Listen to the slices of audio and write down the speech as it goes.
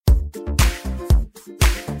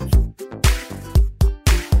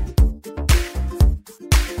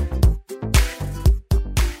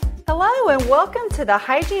and welcome to the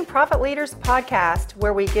Hygiene Profit Leaders podcast,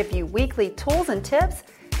 where we give you weekly tools and tips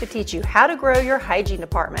to teach you how to grow your hygiene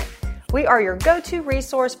department. We are your go-to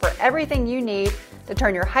resource for everything you need to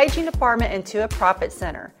turn your hygiene department into a profit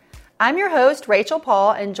center. I'm your host, Rachel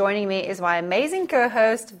Paul, and joining me is my amazing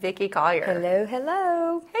co-host, Vicki Collier. Hello,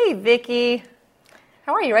 hello. Hey, Vicki.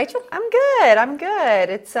 How are you, Rachel? I'm good.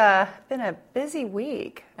 It's been a busy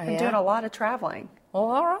week. Oh, Been yeah? doing a lot of traveling. Well,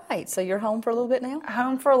 all right. So you're home for a little bit now?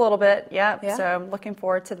 Home for a little bit, yep. Yeah. So I'm looking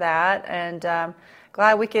forward to that, and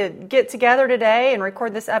glad we could get together today and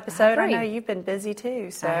record this episode. I agree. know you've been busy too.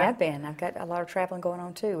 So I have been. I've got a lot of traveling going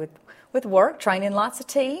on too with work, training lots of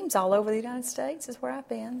teams all over the United States is where I've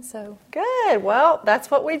been. So good. Well, that's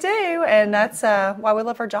what we do, and that's why we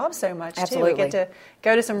love our job so much Absolutely. too. We get to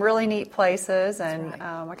go to some really neat places, and right.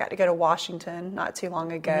 I got to go to Washington not too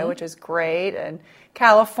long ago, which was great, and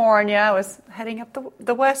California. I was heading up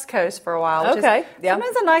the West Coast for a while. Which Okay. is, Yeah.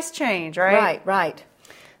 sometimes a nice change, right? Right.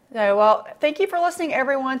 So, well, thank you for listening,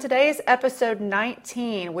 everyone. Today's episode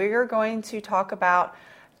 19. We're going to talk about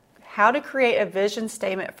how to create a vision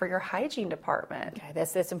statement for your hygiene department. Okay,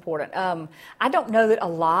 that's important. I don't know that a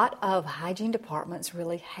lot of hygiene departments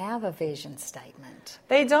really have a vision statement.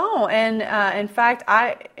 They don't, and in fact,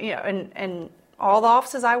 in all the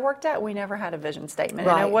offices I worked at, we never had a vision statement,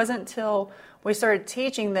 and Right. it wasn't until we started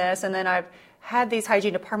teaching this, and then I've had these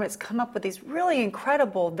hygiene departments come up with these really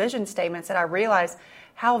incredible vision statements that I realized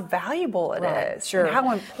how valuable it Right, is, sure. and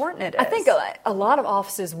how important it is. I think a lot of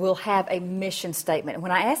offices will have a mission statement. And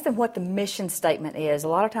when I ask them what the mission statement is, a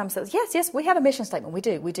lot of times they say, yes, we have a mission statement. We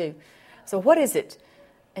do. So what is it?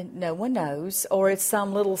 And no one knows. Or it's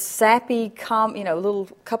some little sappy, little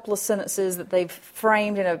couple of sentences that they've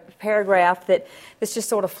framed in a paragraph that's just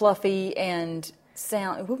sort of fluffy and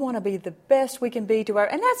we want to be the best we can be to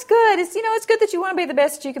and that's good. It's good that you want to be the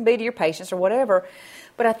best that you can be to your patients or whatever.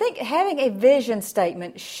 But I think having a vision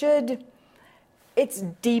statement it's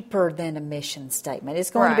deeper than a mission statement.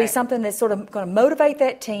 It's going to be Right. something that's sort of going to motivate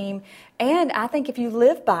that team. And I think if you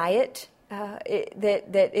live by it,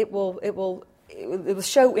 it will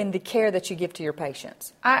show in the care that you give to your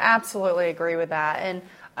patients. I absolutely agree with that. And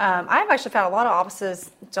I've actually found a lot of offices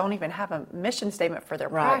don't even have a mission statement for their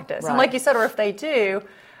Right, practice. right. And like you said, or if they do,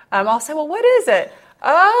 I'll say, well, what is it?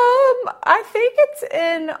 I think it's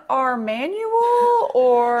in our manual,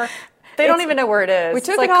 or they don't even know where it is. We took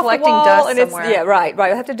it's like it off collecting the wall, dust and somewhere. right. We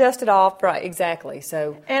have to dust it off, right? Exactly.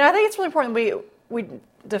 So, And I think it's really important we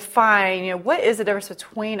define, what is the difference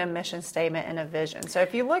between a mission statement and a vision. So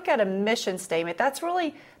if you look at a mission statement, that's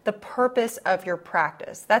really the purpose of your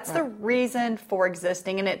practice. That's the reason for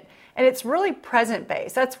existing, and it's really present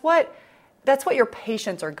based. That's what your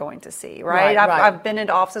patients are going to see, right? I've been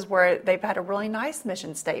into offices where they've had a really nice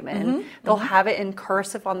mission statement, and they'll have it in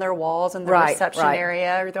cursive on their walls in the reception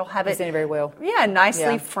area, or they'll have it very well. Yeah,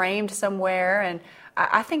 nicely framed somewhere, and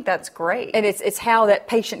I think that's great. and it's how that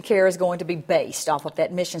patient care is going to be based off of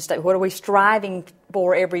that mission statement. What are we striving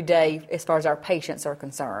for every day as far as our patients are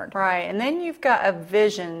concerned? Right, and then you've got a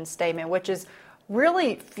vision statement, which is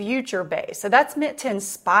really future-based. So that's meant to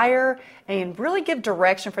inspire and really give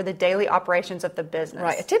direction for the daily operations of the business.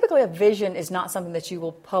 Right. Typically, a vision is not something that you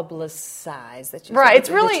will publicize. Right.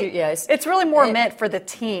 It's really more meant for the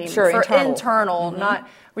team, Sure, for internal. internal, not.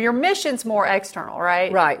 Well, your mission's more external, right?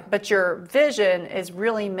 Right. But your vision is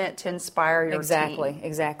really meant to inspire your Exactly, team.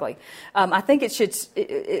 exactly. I think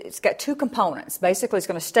it's got two components. Basically, it's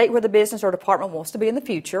going to state where the business or department wants to be in the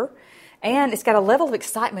future, and it's got a level of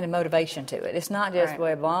excitement and motivation to it. It's not just,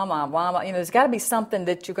 Right. blah, blah, blah, blah. There's got to be something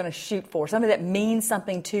that you're going to shoot for, something that means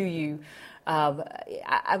something to you.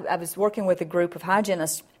 I was working with a group of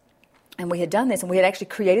hygienists, and we had done this, and we had actually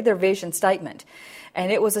created their vision statement. And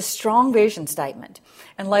it was a strong vision statement.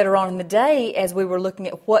 And later on in the day, as we were looking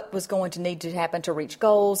at what was going to need to happen to reach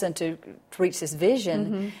goals and to reach this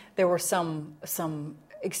vision, there were some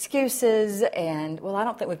excuses and, well, I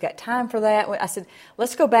don't think we've got time for that. I said,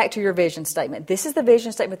 let's go back to your vision statement. This is the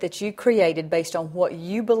vision statement that you created based on what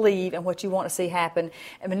you believe and what you want to see happen.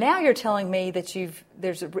 And now you're telling me that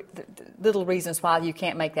there's little reasons why you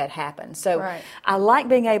can't make that happen. So Right. I like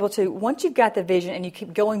being able to, once you've got the vision and you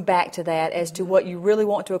keep going back to that as to what you really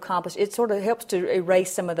want to accomplish, it sort of helps to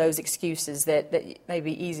erase some of those excuses that may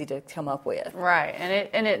be easy to come up with. Right,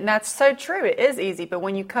 and that's so true. It is easy, but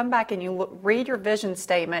when you come back and you read your vision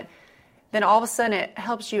statement, then all of a sudden it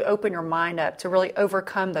helps you open your mind up to really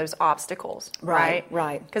overcome those obstacles. Right.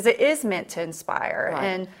 Because it is meant to inspire, Right.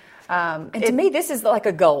 and to me, this is like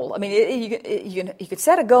a goal. I mean, you could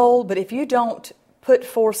set a goal, but if you don't put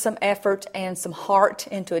forth some effort and some heart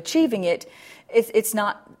into achieving it, it's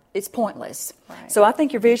pointless. Right. So I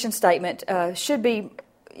think your vision statement should be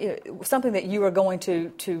something that you are going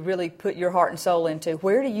to really put your heart and soul into.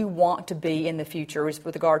 Where do you want to be in the future with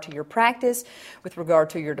regard to your practice, with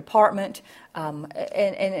regard to your department,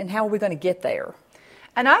 and how are we going to get there?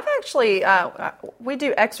 And I've actually, we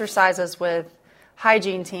do exercises with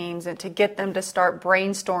hygiene teams and to get them to start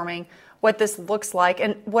brainstorming what this looks like.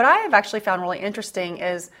 And what I have actually found really interesting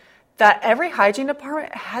is that every hygiene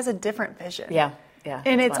department has a different vision. Yeah.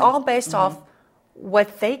 And it's all based off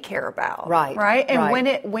what they care about. Right?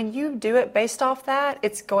 And when you do it based off that,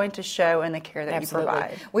 it's going to show in the care that Absolutely. you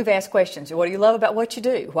provide. We've asked questions. What do you love about what you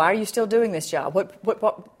do? Why are you still doing this job?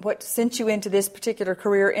 What sent you into this particular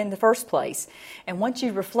career in the first place? And once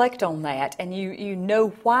you reflect on that and you know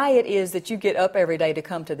why it is that you get up every day to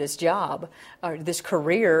come to this job or this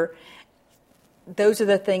career, those are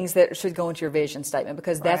the things that should go into your vision statement,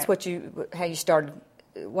 because that's why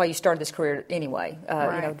you started this career anyway.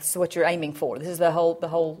 This is what you're aiming for. This is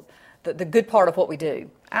the good part of what we do.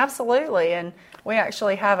 Absolutely. And we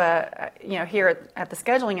actually have here at the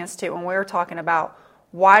Scheduling Institute, when we were talking about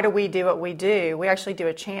why do we do what we do, we actually do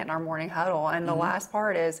a chant in our morning huddle. And the last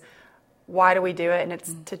part is, why do we do it? And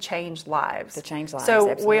it's to change lives. To change lives, So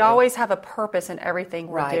absolutely. we always have a purpose in everything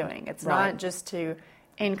we're doing. It's Right. not just to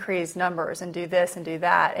increase numbers and do this and do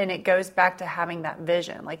that. And it goes back to having that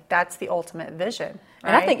vision. Like, that's the ultimate vision.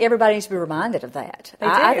 Right? And I think everybody needs to be reminded of that.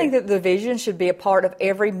 I think that the vision should be a part of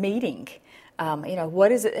every meeting.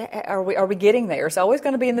 What is it? Are we getting there? It's always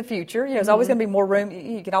going to be in the future. There's always going to be more room.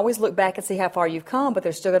 You can always look back and see how far you've come, but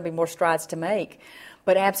there's still going to be more strides to make.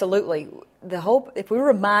 But absolutely, if we're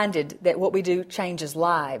reminded that what we do changes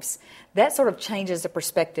lives, that sort of changes the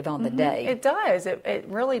perspective on the day. It does. It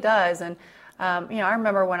really does. And I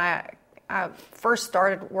remember when I first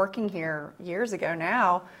started working here years ago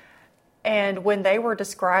now, and when they were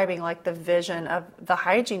describing like the vision of the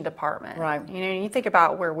hygiene department, right? You think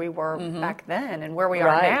about where we were back then and where we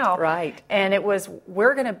are now, right? And it was,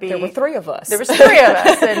 we're going to be. There were 3 of us. There was 3 of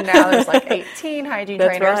us, and now there's like 18 hygiene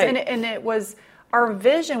That's trainers, right. and it was, our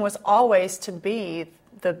vision was always to be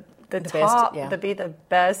the top, best, to be the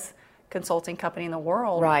best consulting company in the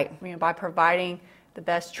world, right? By providing the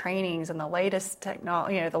best trainings and the latest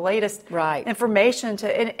technology, the latest right. information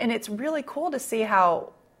and it's really cool to see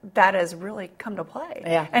how that has really come to play.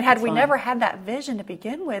 Yeah, and had we never had that vision to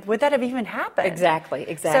begin with, would that have even happened?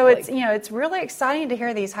 Exactly. So it's really exciting to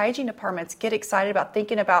hear these hygiene departments get excited about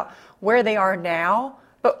thinking about where they are now,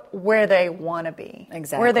 but where they want to be,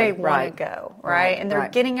 where they want to go, right? And they're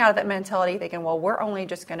getting out of that mentality thinking, well, we're only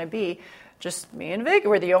just going to be just me and Vic.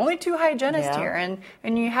 We're the only 2 hygienists here,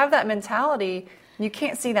 and you have that mentality. You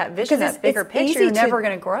can't see that vision, that bigger picture. You're never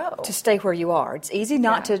going to grow. To stay where you are. It's easy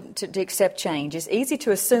not to accept change. It's easy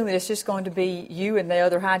to assume that it's just going to be you and the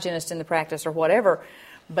other hygienist in the practice or whatever.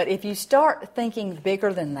 But if you start thinking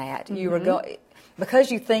bigger than that, you are going,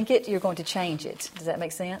 because you think it, you're going to change it. Does that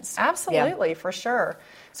make sense? Absolutely, for sure.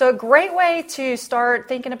 So a great way to start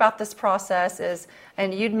thinking about this process is,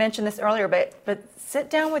 and you'd mentioned this earlier, but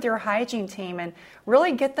sit down with your hygiene team and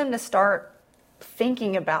really get them to start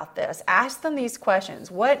thinking about this. Ask them these questions.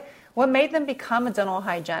 What made them become a dental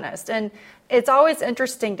hygienist? And it's always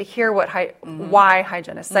interesting to hear why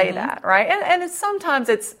hygienists say that, right? And sometimes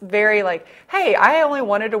it's very like, hey, I only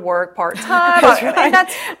wanted to work part-time. That's right.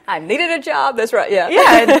 And I needed a job. That's right. Yeah.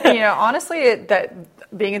 Yeah. And, honestly,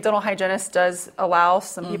 that being a dental hygienist does allow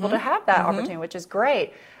some people to have that opportunity, which is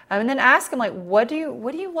great. And then ask them, like, what do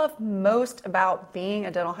you love most about being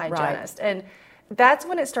a dental hygienist? Right. And that's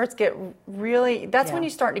when it starts when you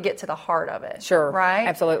start to get to the heart of it. Sure. Right?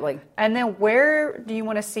 Absolutely. And then where do you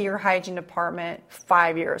want to see your hygiene department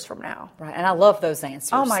 5 years from now? Right. And I love those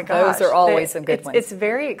answers. Oh my gosh. Those are always some good ones. It's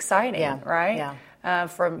very exciting, right? Yeah.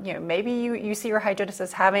 From, maybe you see your hygienist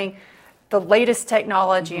as having the latest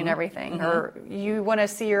technology and everything, or you want to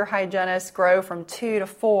see your hygienist grow from 2 to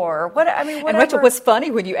 4, or whatever. And Rachel, what's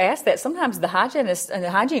funny when you ask that, sometimes the hygienist and the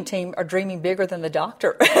hygiene team are dreaming bigger than the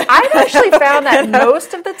doctor. I've actually found that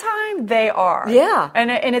most of the time they are. Yeah.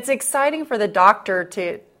 And it's exciting for the doctor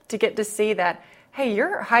to get to see that, hey,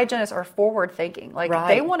 your hygienists are forward thinking. Like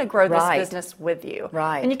they want to grow this business with you.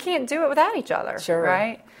 Right. And you can't do it without each other. Sure.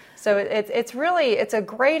 Right? So it's a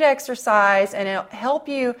great exercise, and it'll help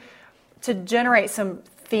you to generate some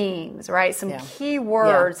themes, right? Some key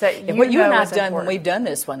words that and what you and I have done important. when we've done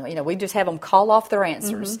this one, we just have them call off their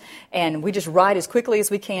answers, and we just write as quickly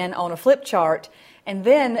as we can on a flip chart. And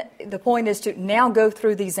then the point is to now go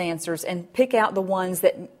through these answers and pick out the ones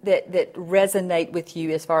that resonate with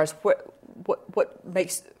you as far as what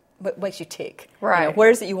makes you tick. Right.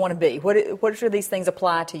 Where is it you want to be? What should these things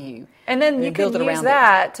apply to you? And then you can build it use around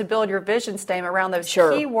that to build your vision statement around those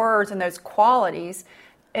key words and those qualities.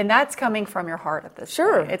 And that's coming from your heart at this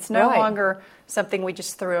Sure, point. It's no right. longer something we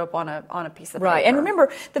just threw up on a piece of Right, paper. and remember,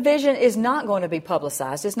 the vision is not going to be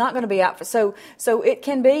publicized. It's not going to be out for so it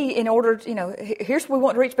can be in order. Here's what we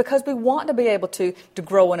want to reach because we want to be able to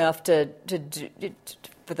grow enough to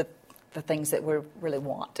for the things that we really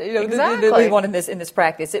want. Exactly. That we want in this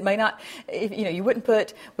practice. It may not. You wouldn't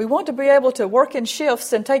put. We want to be able to work in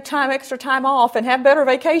shifts and take extra time off and have better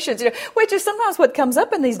vacations. Which is sometimes what comes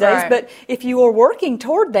up in these days. Right. But if you are working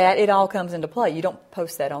toward that, it all comes into play. You don't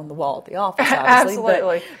post that on the wall at the office, obviously.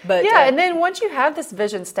 Absolutely. But yeah, and then once you have this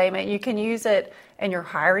vision statement, you can use it in your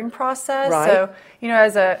hiring process. Right.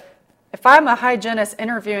 So, if I'm a hygienist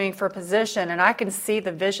interviewing for a position and I can see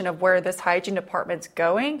the vision of where this hygiene department's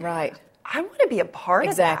going, right. I want to be a part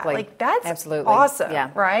Exactly. of that. Like, that's Absolutely. awesome, Yeah.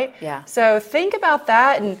 right? Yeah. So think about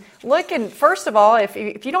that and look, and first of all, if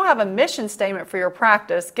you don't have a mission statement for your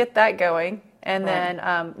practice, get that going. And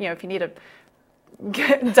Right. then, if you need to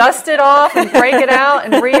dust it off and break it out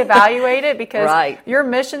and reevaluate it because Right. your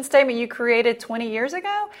mission statement you created 20 years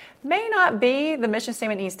ago may not be the mission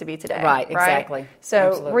statement needs to be today. Right, exactly. So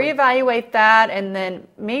Absolutely. reevaluate that and then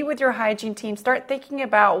meet with your hygiene team. Start thinking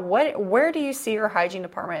about where do you see your hygiene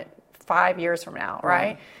department 5 years from now,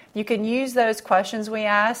 right? You can use those questions we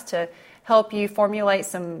asked to help you formulate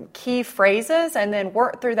some key phrases and then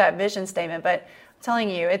work through that vision statement. But I'm telling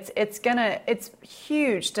you, it's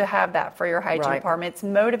huge to have that for your hygiene Right. department. It's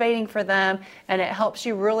motivating for them, and it helps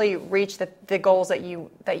you really reach the goals that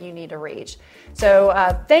you need to reach. So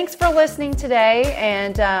thanks for listening today,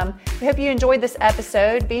 and we hope you enjoyed this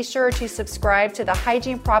episode. Be sure to subscribe to the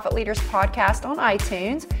Hygiene Profit Leaders podcast on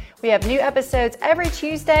iTunes. We have new episodes every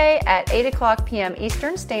Tuesday at 8 o'clock p.m.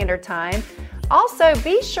 Eastern Standard Time. Also,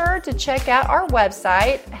 be sure to check out our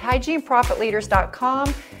website,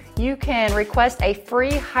 hygieneprofitleaders.com. You can request a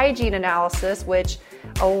free hygiene analysis, which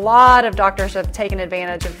a lot of doctors have taken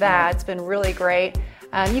advantage of that. It's been really great.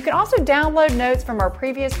 You can also download notes from our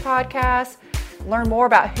previous podcasts, learn more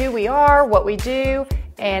about who we are, what we do,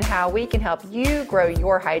 and how we can help you grow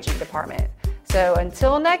your hygiene department. So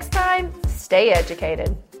until next time, stay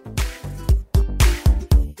educated.